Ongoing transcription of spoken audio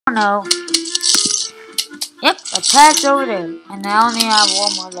know. Yep, attach over there. And I only have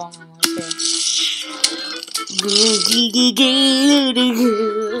one more long one right there.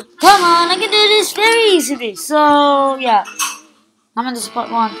 Come on, I can do this very easily. So, yeah. I'm in the spot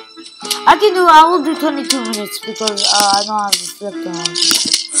one. I will do 22 minutes because I know how to flip around.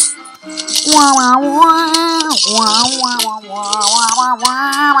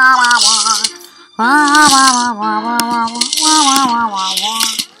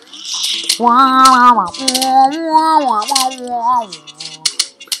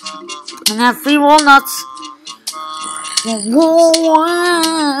 And I have 3 walnuts.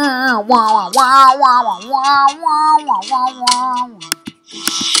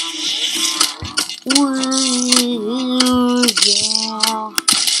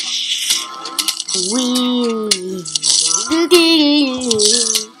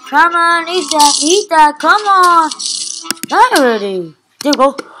 Come on, eat that, come on. Die already. There you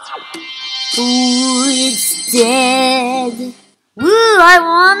go. Ooh, it's dead. Woo, I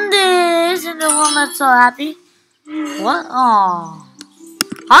won this. And the woman's so happy. What? Oh,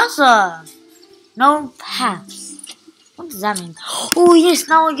 awesome. No paths. What does that mean? Oh, yes,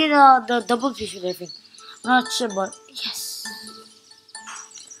 now I get the double fish with everything. I'm not sure, but yes.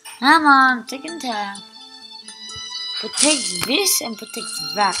 Come on, taking time. Protect this and protect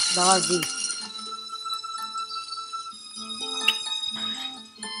that, the RV.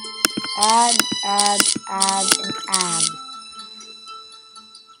 Add, and add.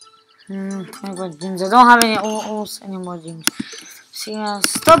 24 gems. I don't have any more gems. So yeah,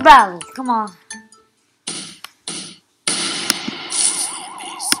 stop battle. Come on.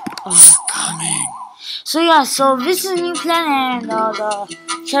 Oh, coming. So yeah, so this is a new plan and the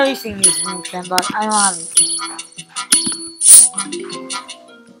cherry thing is a new plan, but I don't have it.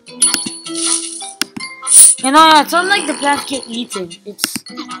 You know, yeah, it's not like the plants get eaten. It's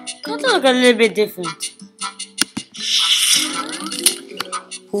kind of like a little bit different.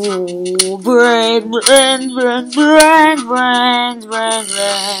 Oh, bread.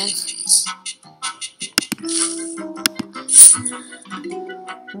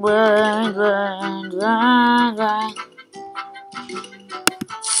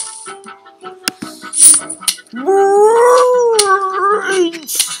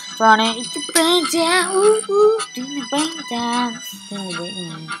 Trying to eat the brain down, do the brain dance.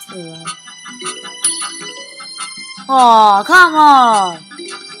 Oh, come on!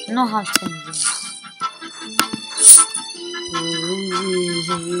 No hard changes.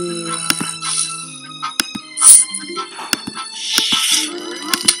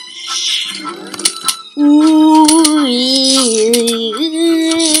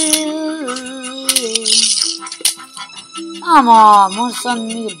 Come on, more sun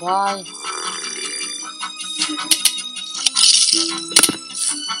me to buy.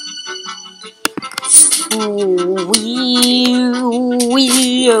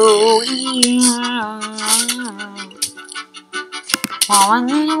 Wow, I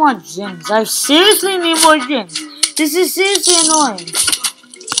need more gems. I seriously need more gems. This is seriously annoying.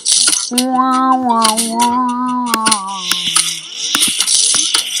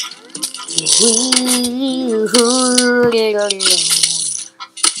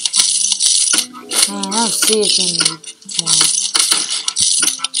 Man, I seriously need more.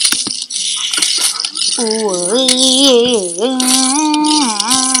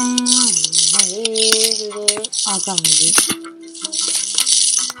 I can't do it.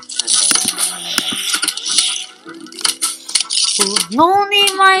 No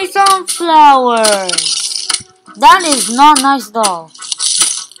need my sunflowers. That is not nice though.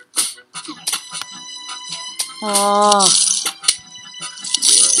 Oh.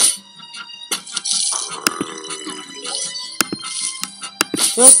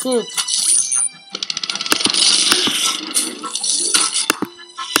 That's it.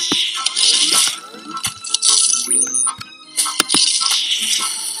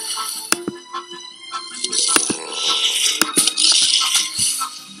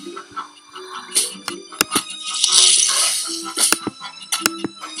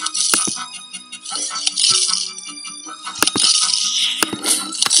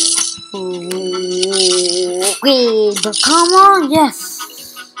 Okay, but come on, yes.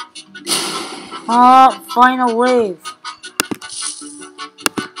 Final wave.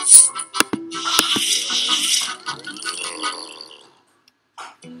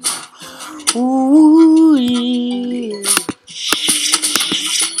 Ooh, yeah.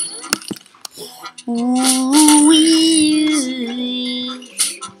 Ooh, yeah.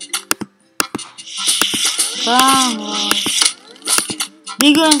 Come on.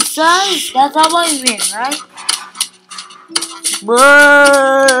 Bigger in size, that's how I win, right?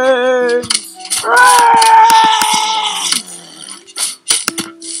 Brrrr.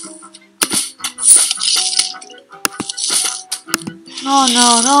 No,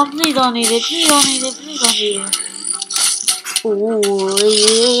 no, no, please don't eat it, please don't eat it, please don't eat it. Ooh,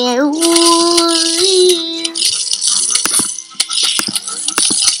 yeah, ooh, yeah.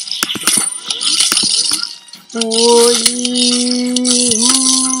 Ooh, yeah.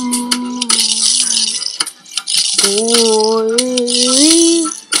 Ooh, yeah.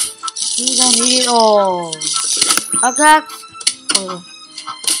 Please don't eat it all. Okay. Oh.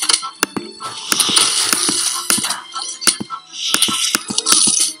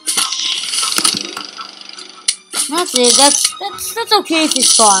 That's it. That's okay if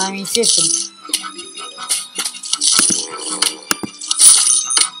it's fun. I mean, seriously.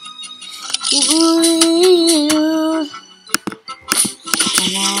 Ooh,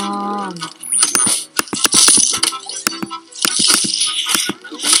 come on.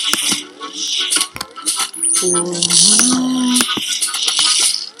 Ooh,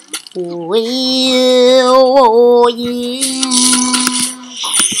 ooh, yeah, oh, yeah.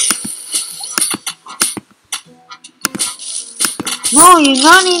 No, you're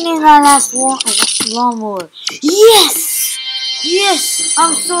not eating that last one lawnmower. Yes! Yes!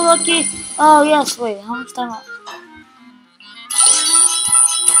 I'm so lucky. Oh, yes, wait. How much time?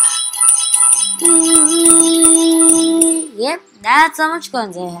 Yep, that's how much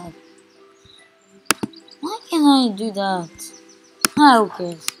guns I have. Why can't I do that? Ah,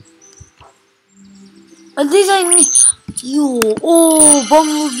 okay. At least I need. Yo, oh,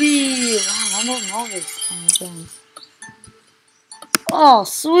 Bumblebee! Wow, I don't know this kind of things. Oh,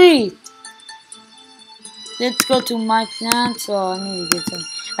 sweet! Let's go to my plant. So I need to get some.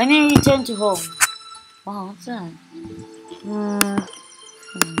 I need to return to home. Wow, what's that?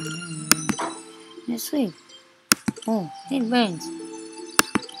 Yeah, sweet. Oh, big brains.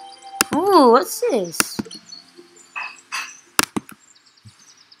 Oh, what's this?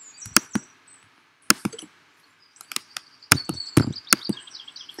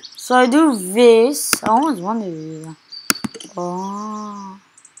 So I do this. I always wanted to do that. Oh.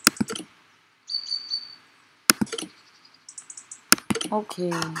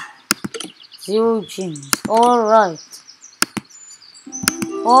 Okay. 0 genes. Alright.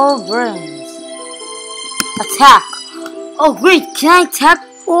 All brains. Attack. Oh great, can I tap?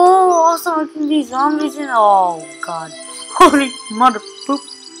 Oh, awesome, I can do zombies in. Oh god. Holy mother poop.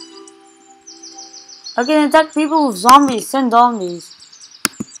 I can attack people with zombies. Send zombies.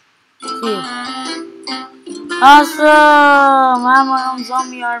 See. Awesome! I'm my own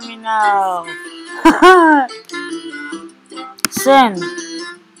zombie army now. Send.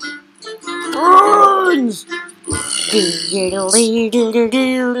 Runs!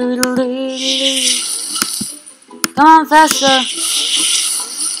 Come on, faster!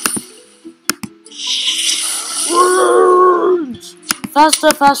 Runs!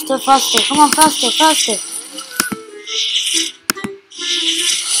 Faster, faster, faster! Come on, faster, faster!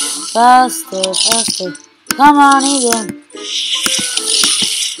 Faster, faster! Come on, Ethan!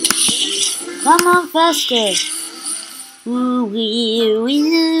 Come on, faster! We'll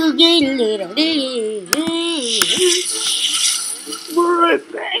get a little bit.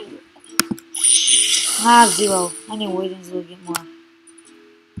 Ah, 0. I need to wait until we get more.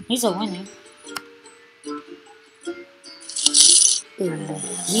 He's a winner.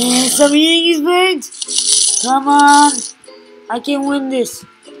 Yes, I'm eating his brains. Come on. I can win this.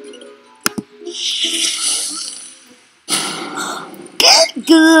 Good,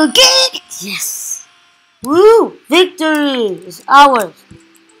 good, good. Yes. Woo! Victory is ours.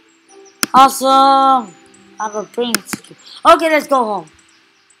 Awesome. I have a prince. Okay, let's go home.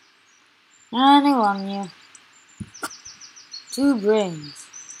 Anyone here? 2 brains.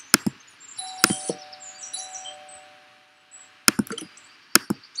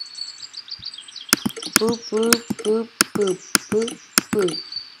 Boop, boop, boop, boop, boop, boop.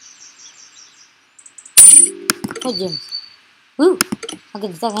 Good James. Woo! I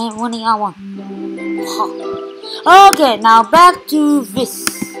can attack one out one. Okay, now back to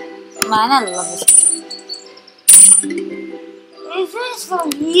this. Man, I love this. Is this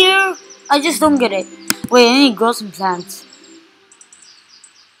from here? I just don't get it. Wait, I need to grow some plants.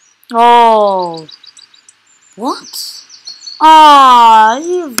 Oh. What? Ah,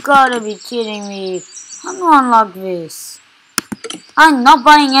 you've gotta be kidding me. I'm gonna unlock this. I'm not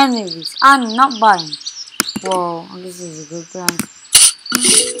buying any of these. I'm not buying. Whoa, this is a good plan.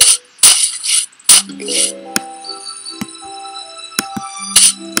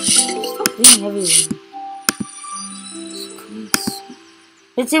 Stop being everything.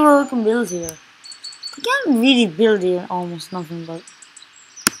 Let's see what we can build here. We can't really build here almost nothing, but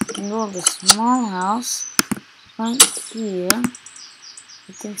we can build a small house right here.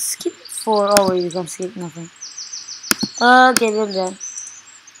 We can skip it for. Oh wait, you can skip nothing. Okay, build that.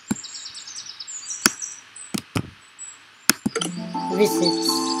 visits.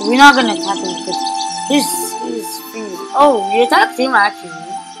 We're not gonna attack him because his fingers. Oh, we attacked him actually.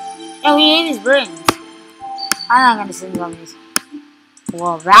 Yeah, we ate his brains. I'm not gonna send zombies.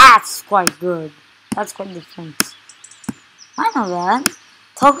 Well, that's quite good. That's quite different. I know that.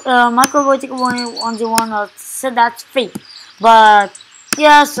 Microbiota 101 said that's fake. But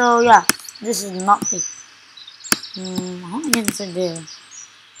yeah, so yeah, this is not fake. How many units are there?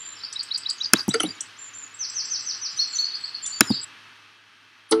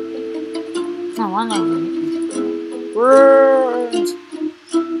 No, one of them. Words.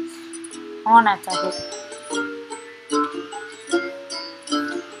 I wanna attack it.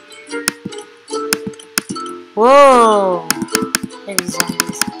 Whoa! Heavy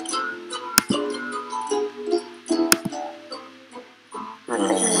zombies.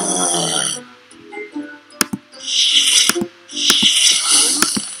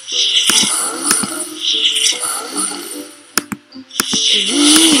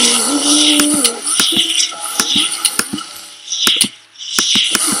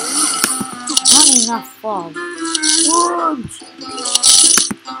 Not enough fog. Words!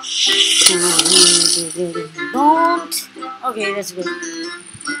 Don't! Okay, that's good.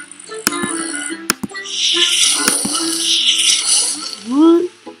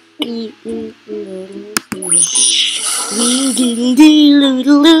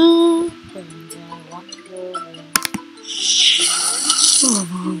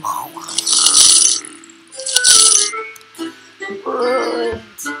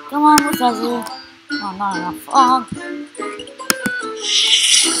 Come on, Musashi. Oh, not enough fog.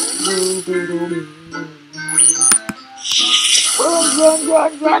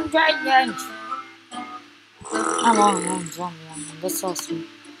 Run. I'm on zombie. That's awesome.